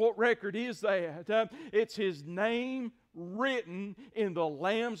 Pastor, what record is that? It's his name written in the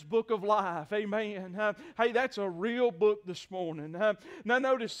Lamb's Book of Life. Amen. Hey, that's a real book this morning. Now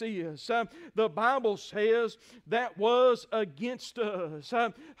notice this. The Bible says that was against us.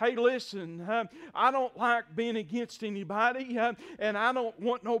 Hey, listen. I don't like being against anybody, and I don't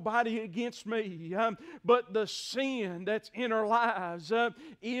want nobody against me. But the sin that's in our lives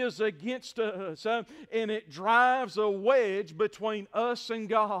is against us, and it drives a wedge between us and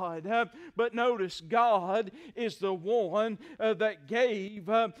God. But notice, God is the one that gave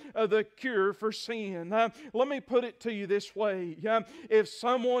the cure for sin. Let me put it to you this way. If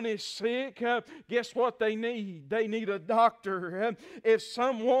someone is sick, guess what they need? They need a doctor. If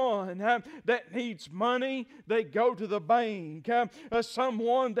someone that needs money, they go to the bank.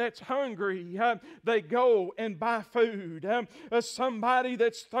 Someone that's hungry, they go and buy food. Somebody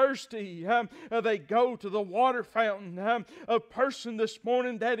that's thirsty, they go to the water fountain. A person this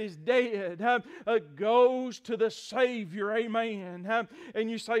morning that is dead goes to the Savior. Amen. And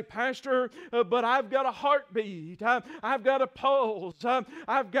you say, Pastor, but I've got a heartbeat. I've got a pulse.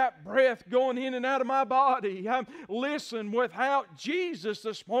 I've got breath going in and out of my body. Listen, without Jesus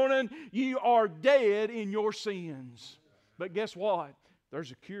this morning, you are dead in your sins. But guess what?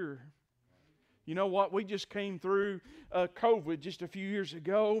 There's a cure. You know what? We just came through COVID just a few years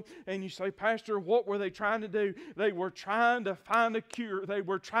ago, and you say, Pastor, what were they trying to do? They were trying to find a cure. They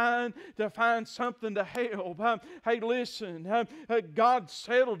were trying to find something to help. Hey, listen, God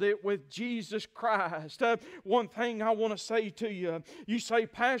settled it with Jesus Christ. One thing I want to say to you, you say,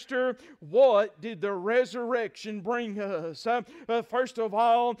 Pastor, what did the resurrection bring us? First of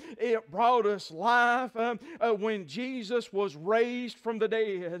all, it brought us life when Jesus was raised from the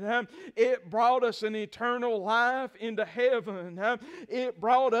dead. It brought us an eternal life into heaven. It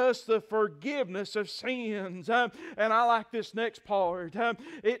brought us the forgiveness of sins. And I like this next part.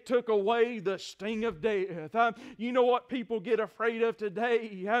 It took away the sting of death. You know what people get afraid of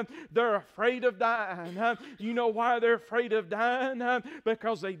today? They're afraid of dying. You know why they're afraid of dying?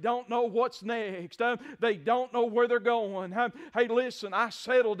 Because they don't know what's next. They don't know where they're going. Hey, listen, I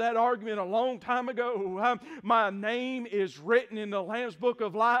settled that argument a long time ago. My name is written in the Lamb's Book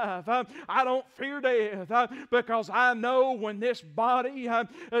of Life. I don't fear death because I know when this body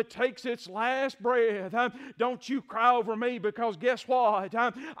takes its last breath, don't you cry over me, because guess what?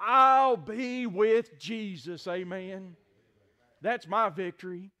 I'll be with Jesus. Amen. That's my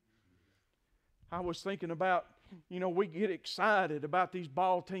victory. I was thinking about, we get excited about these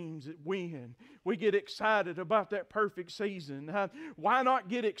ball teams that win. We get excited about that perfect season. Why not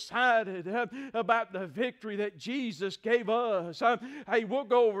get excited about the victory that Jesus gave us? Hey, we'll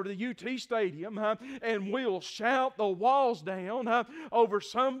go over to the UT Stadium and we'll shout the walls down over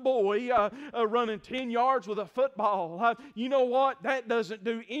some boy running 10 yards with a football. You know what? That doesn't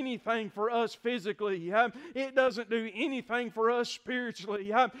do anything for us physically. It doesn't do anything for us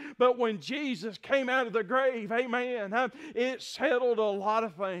spiritually. But when Jesus came out of the grave, amen, it settled a lot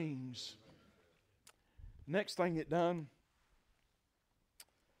of things. Next thing it done,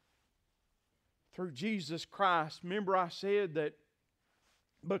 through Jesus Christ, remember I said that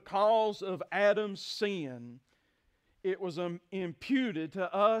because of Adam's sin, it was imputed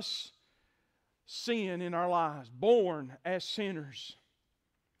to us sin in our lives, born as sinners.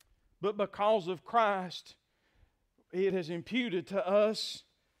 But because of Christ, it has imputed to us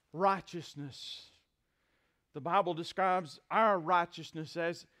righteousness. The Bible describes our righteousness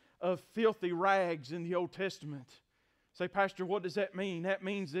as of filthy rags in the Old Testament. Say, Pastor, what does that mean? That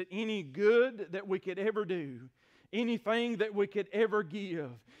means that any good that we could ever do, anything that we could ever give,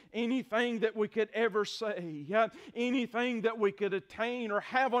 anything that we could ever say, anything that we could attain or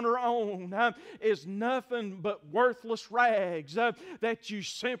have on our own is nothing but worthless rags that you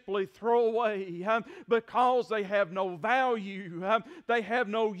simply throw away because they have no value, they have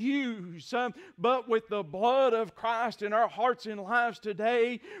no use. But with the blood of Christ in our hearts and lives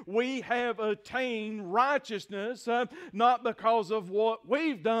today, we have attained righteousness, not because of what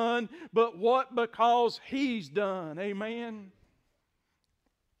we've done, but what because He's done. Amen.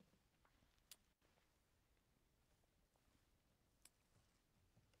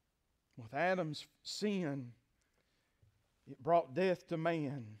 With Adam's sin, it brought death to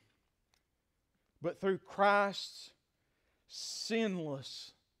man. But through Christ's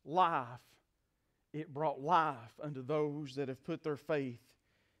sinless life, it brought life unto those that have put their faith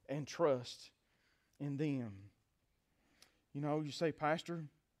and trust in them. You know, you say, Pastor,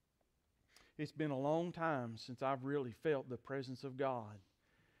 it's been a long time since I've really felt the presence of God.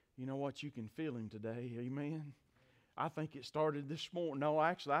 You know what? You can feel Him today. Amen. I think it started this morning. No,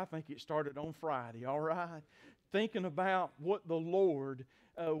 actually, I think it started on Friday, all right? Thinking about what the Lord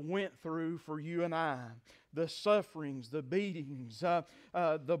went through for you and I. The sufferings, the beatings,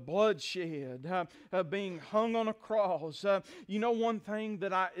 the bloodshed, being hung on a cross. You know, one thing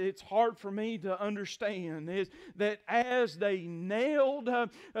that it's hard for me to understand is that as they nailed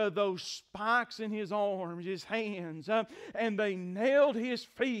those spikes in His arms, His hands, and they nailed His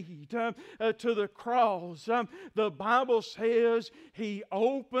feet to the cross, the Bible says He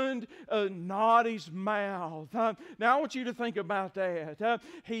opened not His mouth. Now I want you to think about that.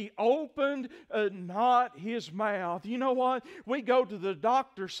 He opened not His mouth. You know what? We go to the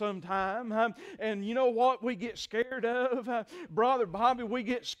doctor sometime, and you know what we get scared of? Brother Bobby, we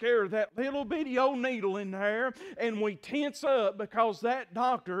get scared of that little bitty old needle in there, and we tense up because that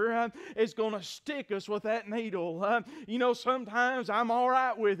doctor is going to stick us with that needle. You know, sometimes I'm all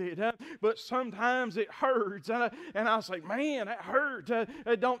right with it, but sometimes it hurts, and I say, man, that hurts.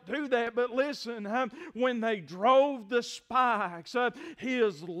 Don't do that. But listen, when they drove the spikes,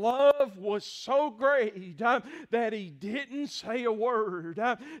 His love was so great that He didn't say a word.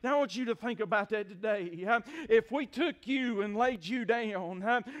 Now I want you to think about that today. If we took you and laid you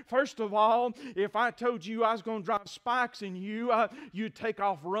down, first of all, if I told you I was going to drop spikes in you, you'd take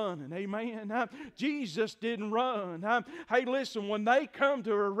off running. Amen. Jesus didn't run. Hey, listen, when they come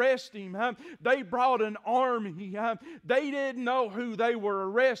to arrest Him, they brought an army. They didn't know who they were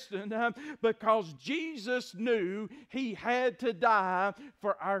arresting because Jesus knew He had to die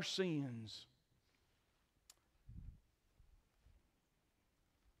for our sins.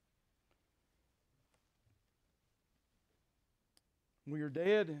 We are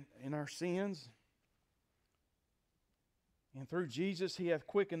dead in our sins, and through Jesus He hath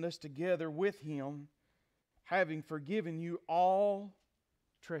quickened us together with Him, having forgiven you all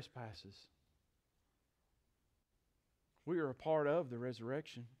trespasses. We are a part of the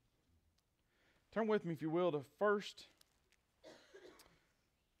resurrection. Turn with me, if you will, to 1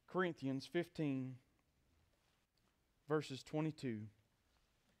 Corinthians 15, verses 22.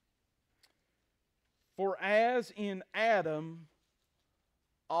 For as in Adam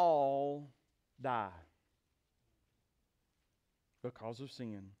all die because of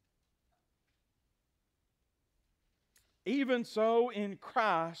sin, even so in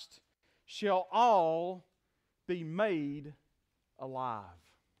Christ shall all be made alive.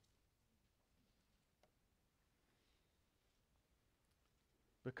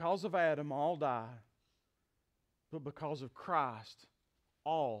 Because of Adam, all die, but because of Christ,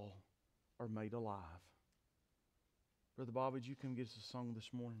 all are made alive. Brother Bob, would you come get us a song this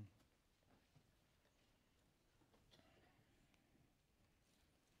morning?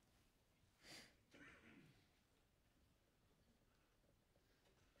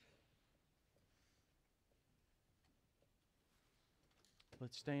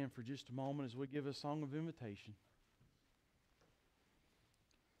 Let's stand for just a moment as we give a song of invitation.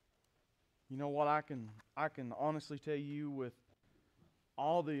 You know what, I can honestly tell you with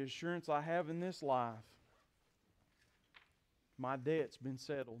all the assurance I have in this life, my debt's been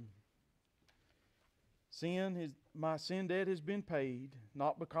settled. My sin debt has been paid,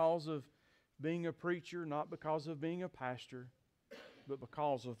 not because of being a preacher, not because of being a pastor, but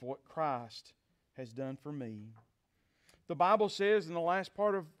because of what Christ has done for me. The Bible says in the last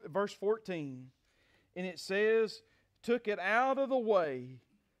part of verse 14, and it says, took it out of the way,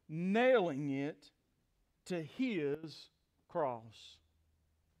 nailing it to His cross.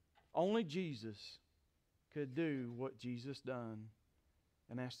 Only Jesus could do what Jesus done,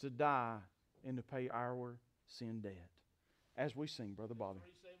 and that's to die and to pay our sin debt. As we sing, Brother Bobby.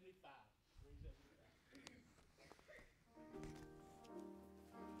 375.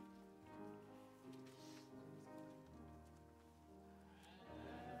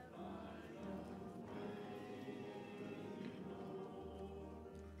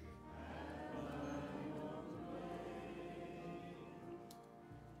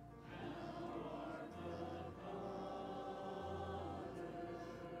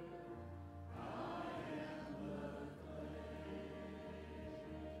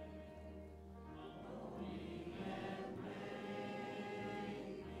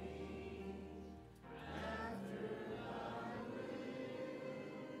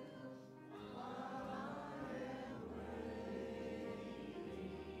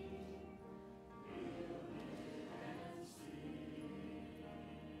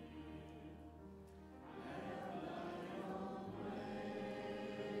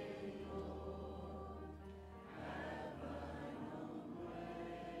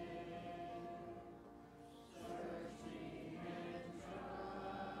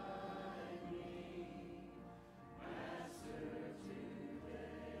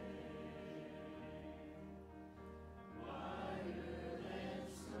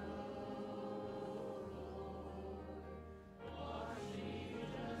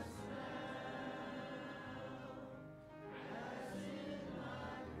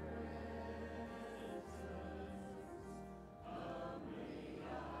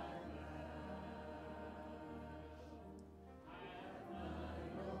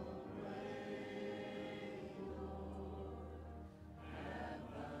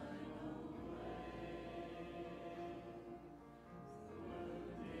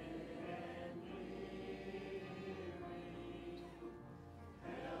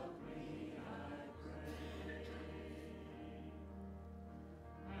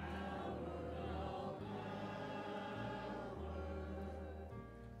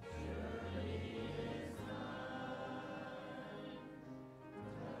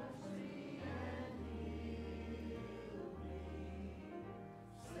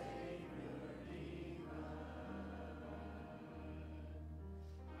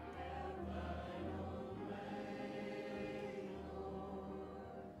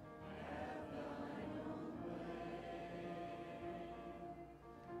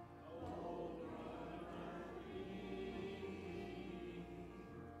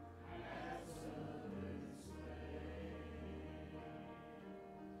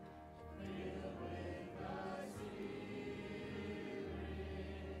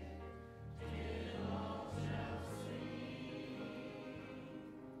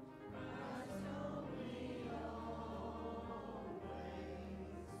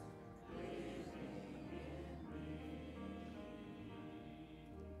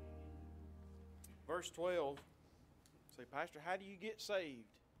 verse 12, say, Pastor, how do you get saved?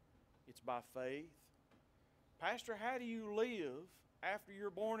 It's by faith. Pastor, how do you live after you're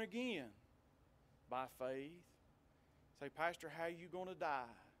born again? By faith. Say, Pastor, how are you going to die?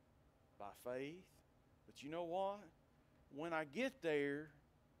 By faith. But you know what? When I get there,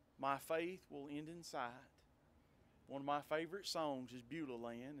 my faith will end in sight. One of my favorite songs is Beulah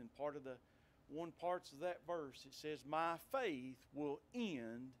Land, and part of the one parts of that verse, it says, my faith will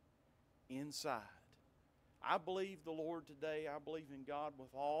end in sight. I believe the Lord today. I believe in God with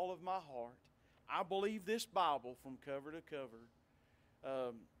all of my heart. I believe this Bible from cover to cover.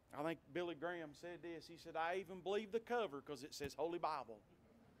 I think Billy Graham said this. He said, I even believe the cover because it says Holy Bible.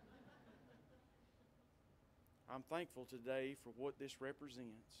 I'm thankful today for what this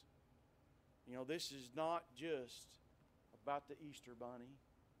represents. You know, this is not just about the Easter bunny.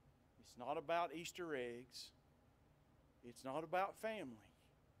 It's not about Easter eggs. It's not about family.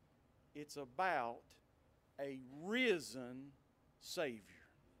 It's about a risen Savior.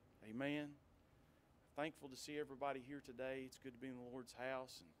 Amen. Thankful to see everybody here today. It's good to be in the Lord's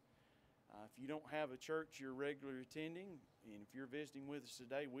house. And if you don't have a church you're regularly attending, and if you're visiting with us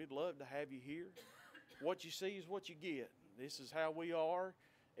today, we'd love to have you here. What you see is what you get. This is how we are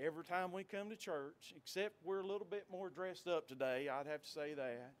every time we come to church, except we're a little bit more dressed up today. I'd have to say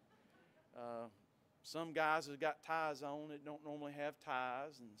that. Some guys have got ties on that don't normally have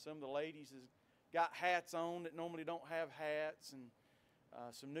ties, and some of the ladies has got hats on that normally don't have hats, and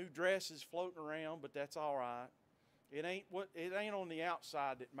some new dresses floating around, but that's all right. It ain't on the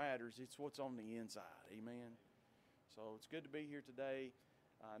outside that matters. It's what's on the inside. Amen. So it's good to be here today.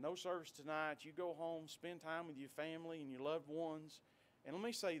 No service tonight. You go home, spend time with your family and your loved ones. And let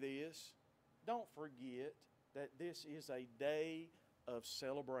me say this. Don't forget that this is a day of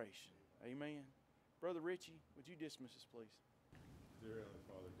celebration. Amen. Brother Richie, would you dismiss us, please? Dear Heavenly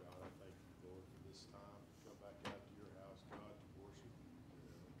Father God, I thank you, Lord, for this time to come back out to your house, God, to worship you, dear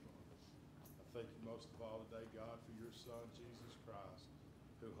Heavenly Father. I thank you most of all today, God, for your Son, Jesus Christ,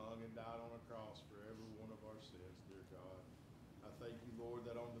 who hung and died on a cross for every one of our sins, dear God. I thank you, Lord,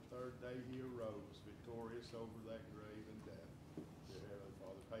 that on the third day he arose victorious over that grave and death, dear Heavenly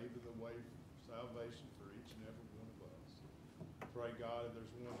Father, paving the way for salvation for each and every one of us. I pray, God, if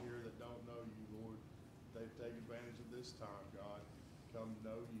there's one here that don't know you, Lord, they've taken advantage of this time, God, come to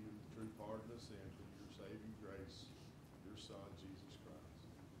know you, the true pardon of sin through your saving grace, your Son, Jesus Christ.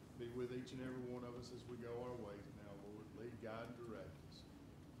 Be with each and every one of us as we go our ways now, Lord. Lead, guide, and direct us.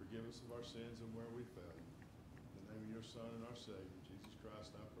 Forgive us of our sins and where we fell. In the name of your Son and our Savior, Jesus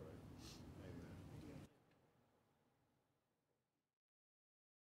Christ, I pray.